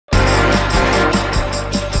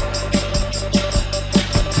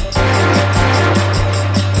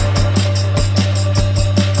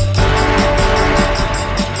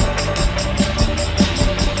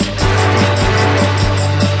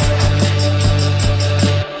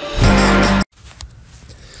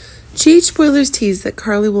GH Boilers tease that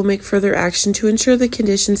Carly will make further action to ensure the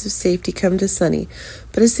conditions of safety come to Sonny,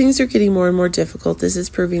 but as things are getting more and more difficult, this is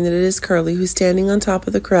proving that it is Carly who's standing on top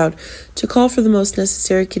of the crowd to call for the most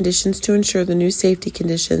necessary conditions to ensure the new safety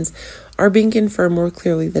conditions are being confirmed more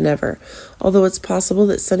clearly than ever. Although it's possible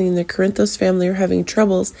that Sonny and the Corinthos family are having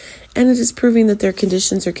troubles, and it is proving that their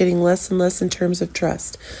conditions are getting less and less in terms of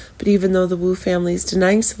trust. But even though the Wu family is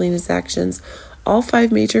denying Selena's actions, all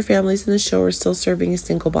 5 major families in the show are still serving a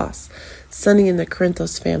single boss, Sonny and the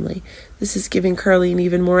Corinthos family. This is giving Carly an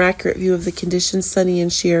even more accurate view of the conditions Sonny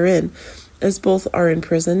and she are in, as both are in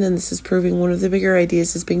prison, and this is proving one of the bigger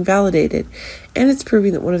ideas is being validated, and it's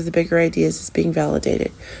proving that one of the bigger ideas is being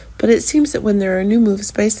validated. But it seems that when there are new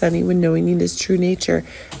moves by Sonny when knowing Nina's true nature,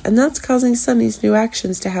 and that's causing Sonny's new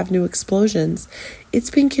actions to have new explosions,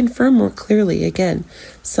 it's being confirmed more clearly again.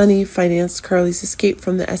 Sonny financed Carly's escape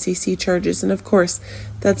from the SEC charges, and of course,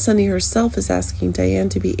 that Sonny herself is asking Diane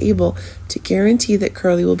to be able to guarantee that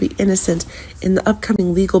Carly will be innocent in the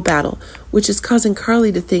upcoming legal battle, which is causing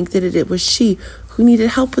Carly to think that it was she who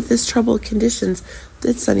needed help with this troubled conditions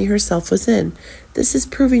that Sonny herself was in. This is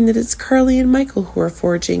proving that it's Carly and Michael who are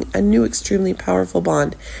forging a new extremely powerful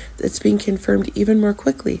bond that's being confirmed even more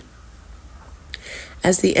quickly,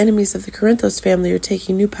 as the enemies of the Corinthos family are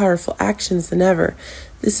taking new powerful actions than ever.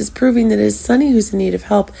 This is proving that it is Sonny who's in need of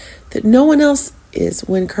help, that no one else is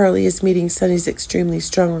when Carly is meeting Sonny's extremely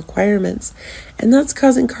strong requirements, and that's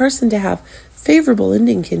causing Carson to have favorable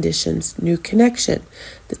ending conditions, new connection.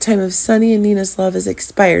 The time of Sonny and Nina's love has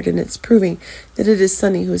expired, and it's proving that it is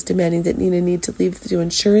Sonny who is demanding that Nina need to leave to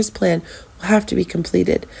ensure his plan will have to be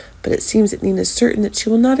completed. But it seems that Nina is certain that she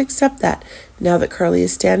will not accept that, now that Carly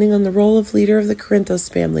is standing on the role of leader of the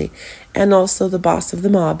Corinthos family, and also the boss of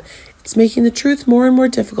the mob. It's making the truth more and more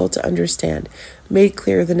difficult to understand, made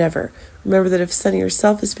clearer than ever. Remember that if Sonny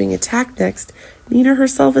herself is being attacked next, Nina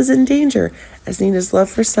herself is in danger, as Nina's love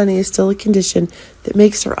for Sonny is still a condition that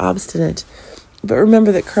makes her obstinate. But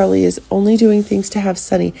remember that Carly is only doing things to have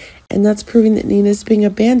Sonny, and that's proving that Nina is being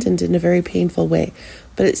abandoned in a very painful way.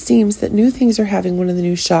 But it seems that new things are having one of the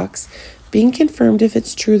new shocks, being confirmed if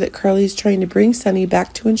it's true that Carly is trying to bring Sonny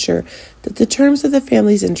back to ensure that the terms of the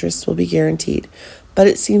family's interests will be guaranteed. But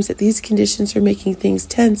it seems that these conditions are making things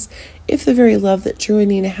tense if the very love that Drew and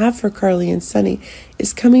Nina have for Carly and Sonny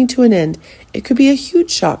is coming to an end. It could be a huge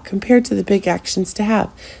shock compared to the big actions to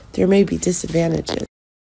have. There may be disadvantages.